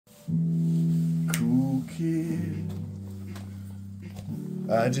Cool kid.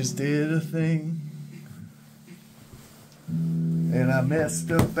 I just did a thing, and I messed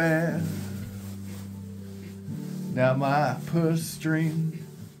up bad. Now my purse string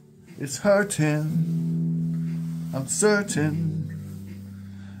is hurting. I'm certain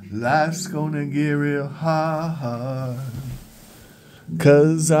life's gonna get real hard,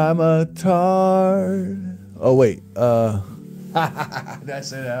 'cause I'm a tard. Oh wait, I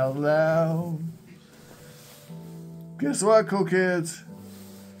said it out loud. Guess what, cool kids?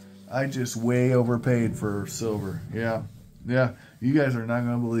 I just way overpaid for silver. Yeah. You guys are not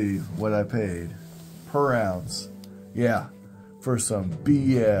gonna believe what I paid per ounce. Yeah, for some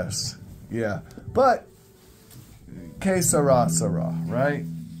BS. Yeah, but que sera, sera, right?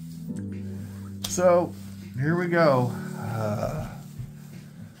 So here we go.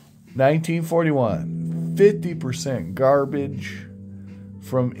 1941, 50% garbage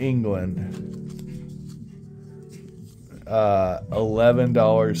from England.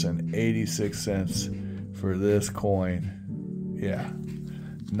 $11.86 for this coin. Yeah,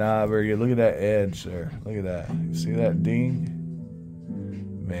 not very good. Look at that edge there. Look at that. You see that ding?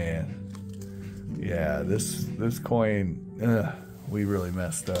 Man. Yeah, this coin, we really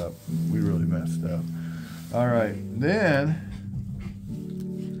messed up. We really messed up. All right, then,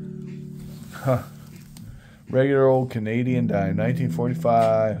 regular old Canadian dime,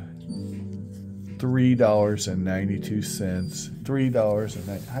 1945, $3.92.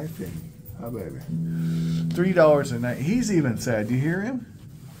 $3.90. Hi, Finny. Hi, baby. $3.90. He's even sad. Do you hear him?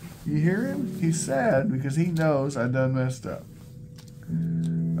 You hear him? He's sad because he knows I done messed up.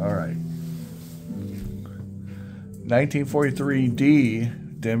 All right. 1943 D,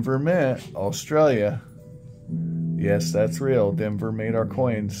 Denver Mint, Australia. Yes, that's real. Denver made our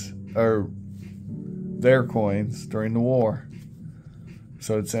coins, or their coins, during the war.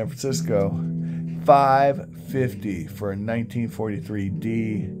 So did San Francisco. $5.50 for a 1943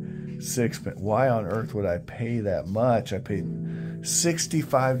 D 6-pence. Why on earth would I pay that much? I paid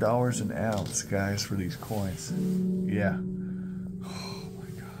 $65 an ounce, guys, for these coins. Yeah. Oh my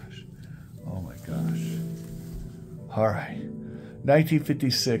gosh. Oh my gosh. All right.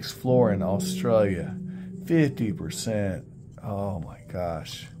 1956 Florin, Australia. 50%. Oh my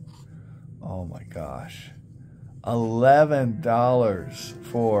gosh. Oh my gosh. $11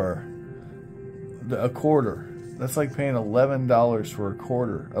 for a quarter. That's like paying $11 for a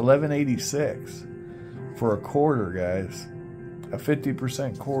quarter. $11.86 for a quarter, guys. A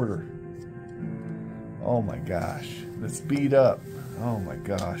 50% quarter. Oh my gosh. That's beat up. Oh my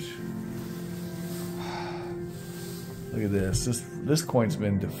gosh. Look at this. This coin's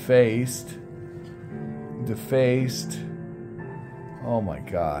been defaced. Defaced. Oh my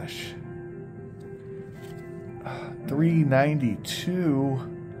gosh. $3.92.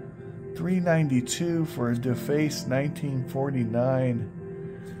 $3.92 for a defaced 1949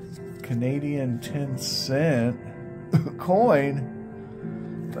 Canadian 10-cent coin.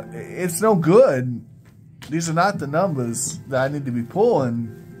 It's no good. These are not the numbers that I need to be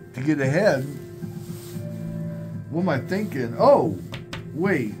pulling to get ahead. What am I thinking? Oh,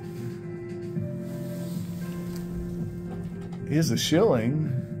 wait. Here's a shilling.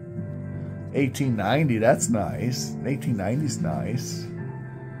 1890, that's nice. 1890's nice.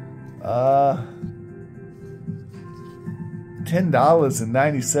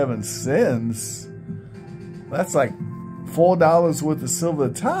 $10.97. That's like $4 worth of silver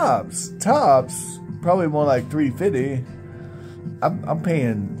tops. Tops, probably more like $3.50. I'm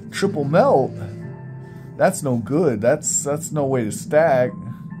paying triple melt. That's no good. That's no way to stack.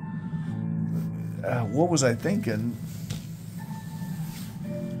 What was I thinking?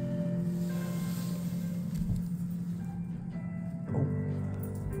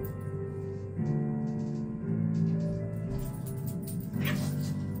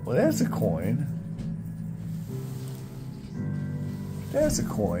 Well, that's a coin. That's a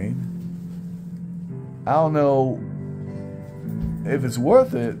coin. I don't know if it's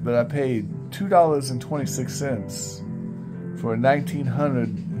worth it, but I paid $2.26 for a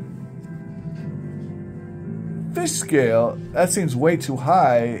 1900 fish scale. That seems way too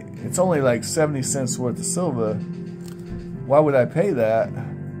high. It's only like 70 cents worth of silver. Why would I pay that?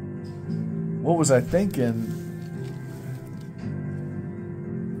 What was I thinking?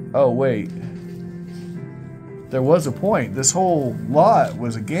 Oh, wait. There was a point. This whole lot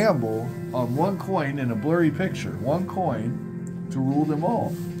was a gamble on one coin in a blurry picture. One coin to rule them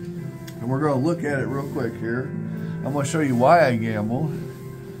all. And we're going to look at it real quick here. I'm going to show you why I gambled.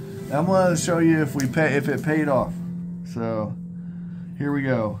 And I'm going to show you if it paid off. So, here we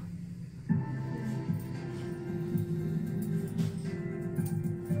go.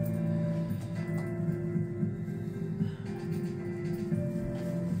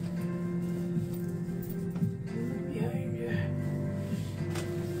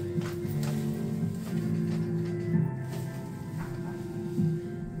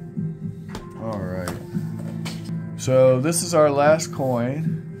 All right. So this is our last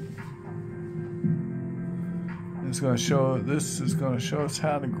coin. This is going to show us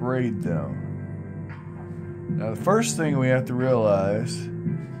how to grade them. Now, the first thing we have to realize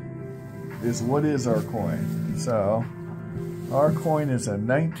is what is our coin. So, our coin is a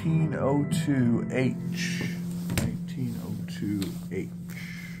 1902H. 1902H.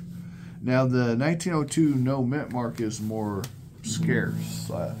 Now, the 1902 no mint mark is more scarce.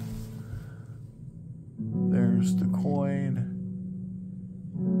 There's the coin.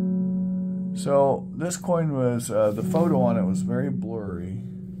 So, this coin was, the photo on it was very blurry,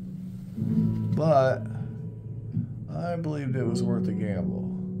 but I believed it was worth a gamble.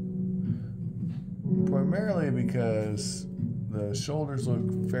 Primarily because the shoulders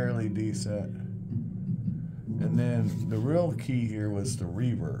look fairly decent. And then the real key here was the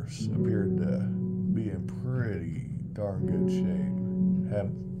reverse. Appeared to be in pretty darn good shape.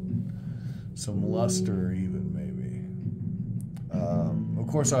 Had some luster even, maybe. Of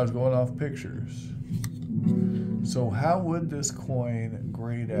course, I was going off pictures. So how would this coin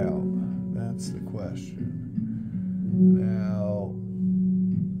grade out? That's the question. Now,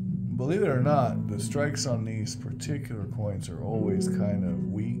 believe it or not, the strikes on these particular coins are always kind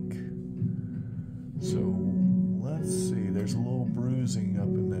of weak. So let's see, there's a little bruising up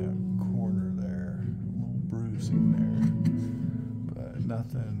in that corner there. A little bruising there. But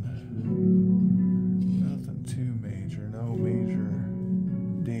nothing too major. No major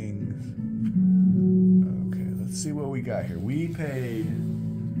dings. Okay, let's see what we got here. We paid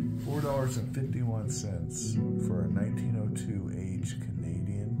 $4.51 for a 1902H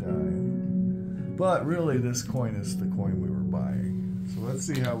Canadian dime. But really, this coin is the coin we were buying. So let's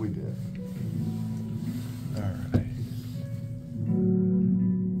see how we did. All right.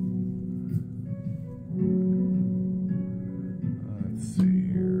 Let's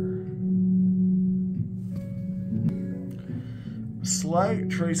see here. Slight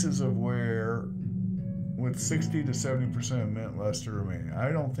traces of wear with 60 to 70% mint luster remaining.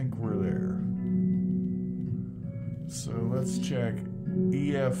 I don't think we're there. So let's check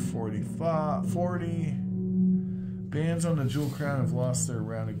EF 40. Bands on the jewel crown have lost their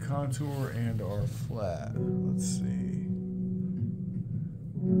rounded contour and are flat. Let's see.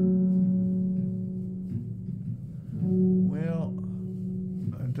 Well,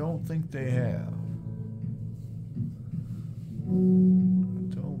 I don't think they have. I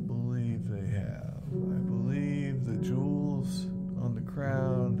don't believe they have. I believe the jewels on the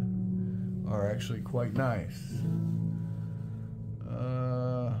crown are actually quite nice.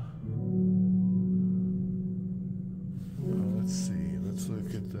 Let's see. Let's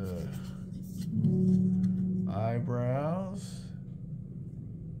look at the eyebrows.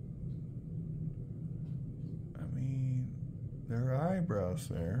 I mean, there are eyebrows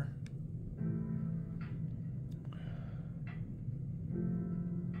there.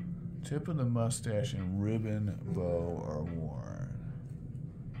 Tip of the mustache and ribbon bow are worn.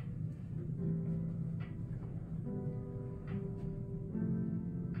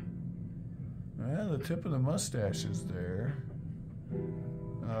 Yeah, the tip of the mustache is there.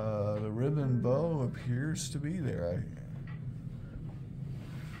 The ribbon bow appears to be there.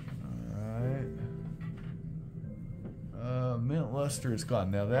 Alright. Mint luster is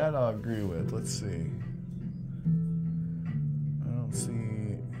gone. Now that I'll agree with. Let's see. I don't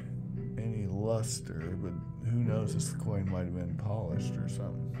see any luster, but who knows, this coin might have been polished or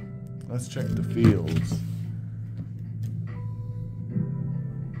something. Let's check the fields.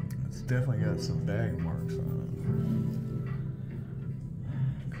 It's definitely got some bag marks on it.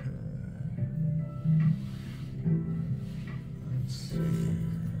 Okay. Let's see.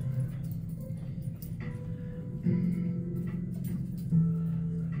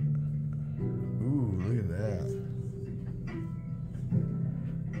 Ooh, look at that.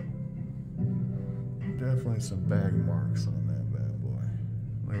 Definitely some bag marks on that bad boy.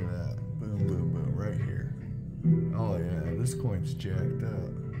 Look at that. Boom, boom, boom, right here. Oh yeah, this coin's jacked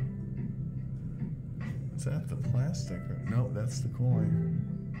up. Is that the plastic? Nope, that's the coin.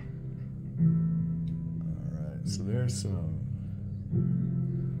 Alright, so there's some,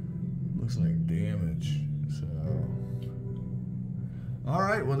 looks like damage. So,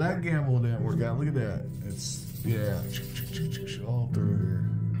 alright, well that gamble didn't work out. Look at that. It's, yeah, all through here.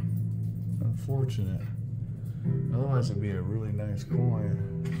 Unfortunate. Otherwise it'd be a really nice coin.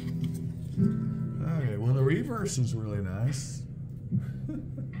 Okay, well the reverse is really nice.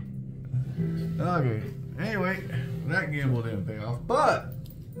 Okay, anyway, that gamble didn't pay off, but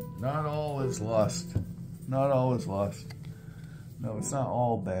not all is lost. Not all is lost. No, it's not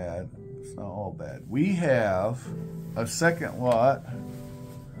all bad. It's not all bad. We have a second lot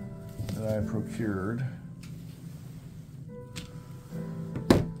that I procured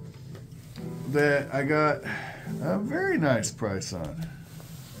that I got a very nice price on.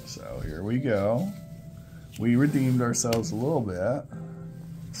 So here we go. We redeemed ourselves a little bit.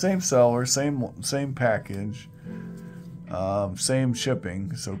 Same seller, same package, same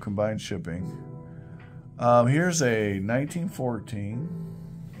shipping, so combined shipping. Here's a 1914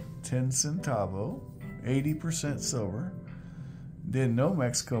 10 centavo, 80% silver. Didn't know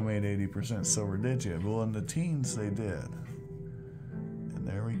Mexico made 80% silver, did you? Well, in the teens they did. And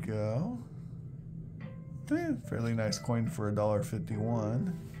there we go. Fairly nice coin for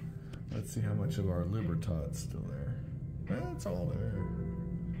 $1.51. Let's see how much of our Libertad's still there. Well, it's all there.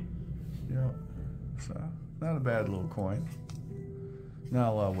 Yep. So, not a bad little coin. Not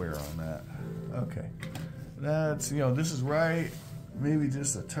a lot of wear on that. Okay. That's, this is right, maybe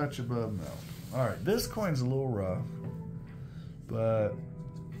just a touch above melt. All right, this coin's a little rough, but,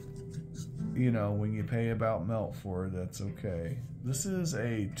 when you pay about melt for it, that's okay. This is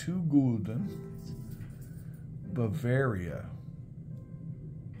a 2 gulden Bavaria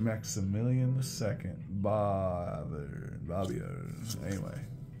Maximilian II Bavaria. Anyway,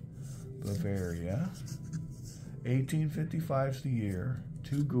 Bavaria. 1855's the year.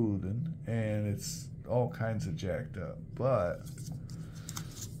 2 gulden, and it's all kinds of jacked up. But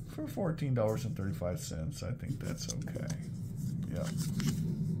for $14.35, I think that's okay. Yep.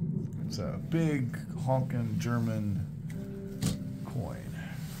 It's a big honking German coin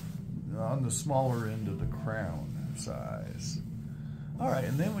on the smaller end of the crown size. All right,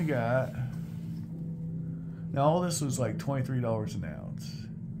 and then we got, now all this was like $23 an ounce.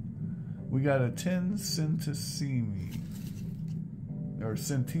 We got a 10 centesimi, or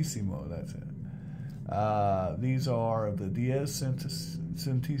centesimo, that's it. These are the Diez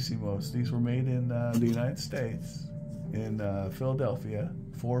Centesimos. These were made in the United States, in Philadelphia,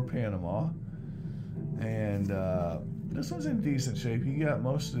 for Panama. And this one's in decent shape. You got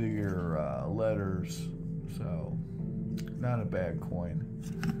most of your letters, so not a bad coin.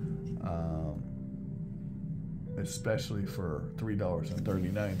 Especially for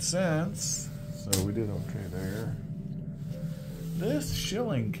 $3.39. So we did okay there. This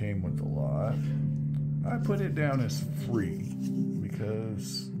shilling came with a lot. I put it down as free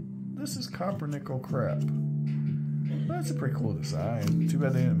because this is copper nickel crap. Well, that's a pretty cool design. Too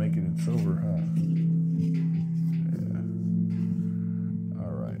bad they didn't make it in silver, huh? Yeah.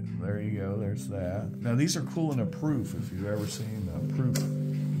 All right, there you go. There's that. Now these are cool in a proof. If you've ever seen a proof.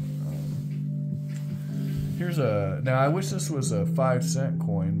 Here's a. Now I wish this was a 5-cent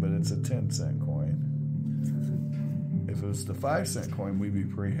coin, but it's a 10-cent coin. If it was the 5-cent coin, we'd be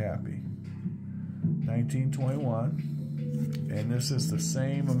pretty happy. 1921, and this is the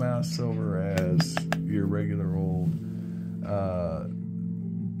same amount of silver as your regular old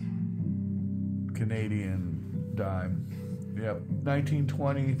Canadian dime. Yep,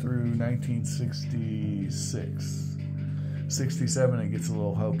 1920 through 1966. 67, it gets a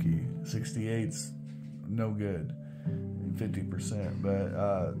little hokey. 68's no good, 50%. But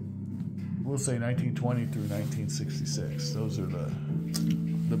we'll say 1920 through 1966. Those are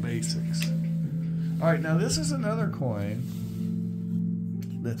the basics. All right, now this is another coin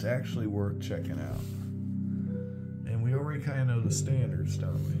that's actually worth checking out. And we already kind of know the standards,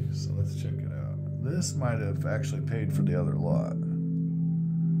 don't we? So let's check it out. This might have actually paid for the other lot. All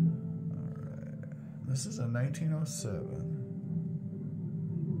right. This is a 1907.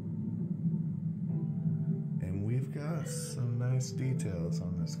 And we've got some nice details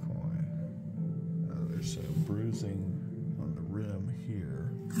on this coin. There's some bruising on the rim here.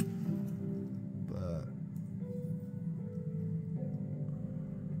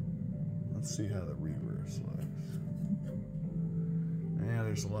 Let's see how the reverse looks. Yeah,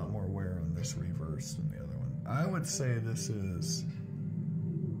 there's a lot more wear on this reverse than the other one. I would say this is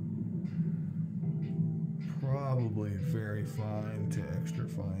probably very fine to extra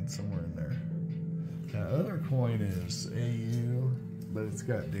fine, somewhere in there. That other coin is AU, but it's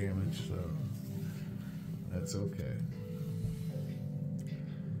got damage, so that's okay.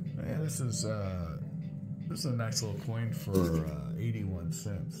 Yeah, this is a nice little coin for 81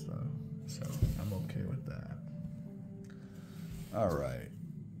 cents, though. So I'm okay with that. All right.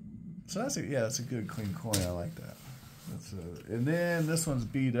 So that's a good clean coin. I like that. And then this one's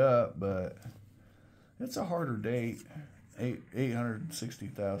beat up, but it's a harder date.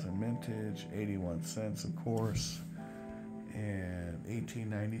 860,000 mintage, 81 cents, of course, and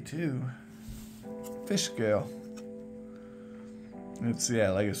 1892 fish scale. It's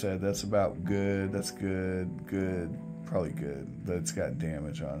like I said, that's about good. That's good. Probably good, but it's got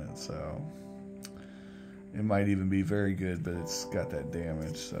damage on it, so It might even be very good, but it's got that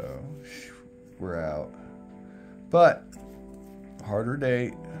damage, so we're out. But harder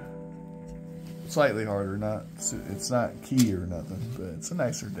date, slightly harder. It's not key or nothing, but it's a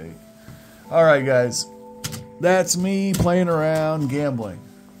nicer date. All right, guys, that's me playing around, gambling.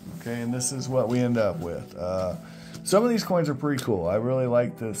 Okay, and this is what we end up with. Some of these coins are pretty cool. I really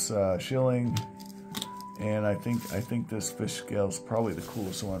like this shilling, and I think this fish scale is probably the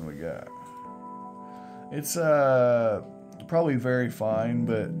coolest one we got. It's probably very fine,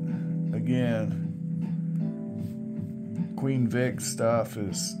 but again, Queen Vic stuff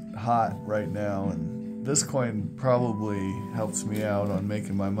is hot right now, and this coin probably helps me out on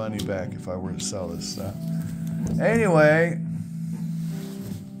making my money back if I were to sell this stuff. Anyway,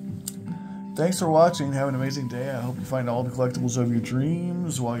 thanks for watching. Have an amazing day. I hope you find all the collectibles of your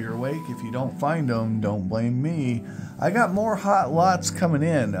dreams while you're awake. If you don't find them, don't blame me. I got more hot lots coming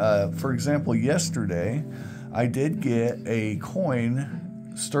in. For example, yesterday, I did get a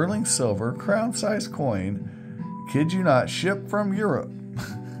coin, sterling silver, crown size coin, kid you not, shipped from Europe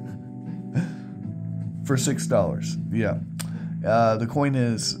for $6. Yeah. The coin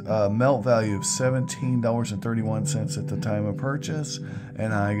is melt value of $17.31 at the time of purchase,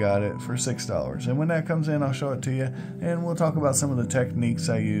 and I got it for $6. And when that comes in, I'll show it to you, and we'll talk about some of the techniques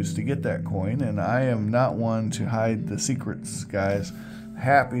I use to get that coin. And I am not one to hide the secrets, guys.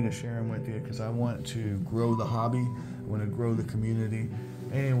 Happy to share them with you because I want to grow the hobby. I want to grow the community.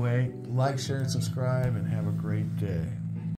 Anyway, like, share, and subscribe, and have a great day.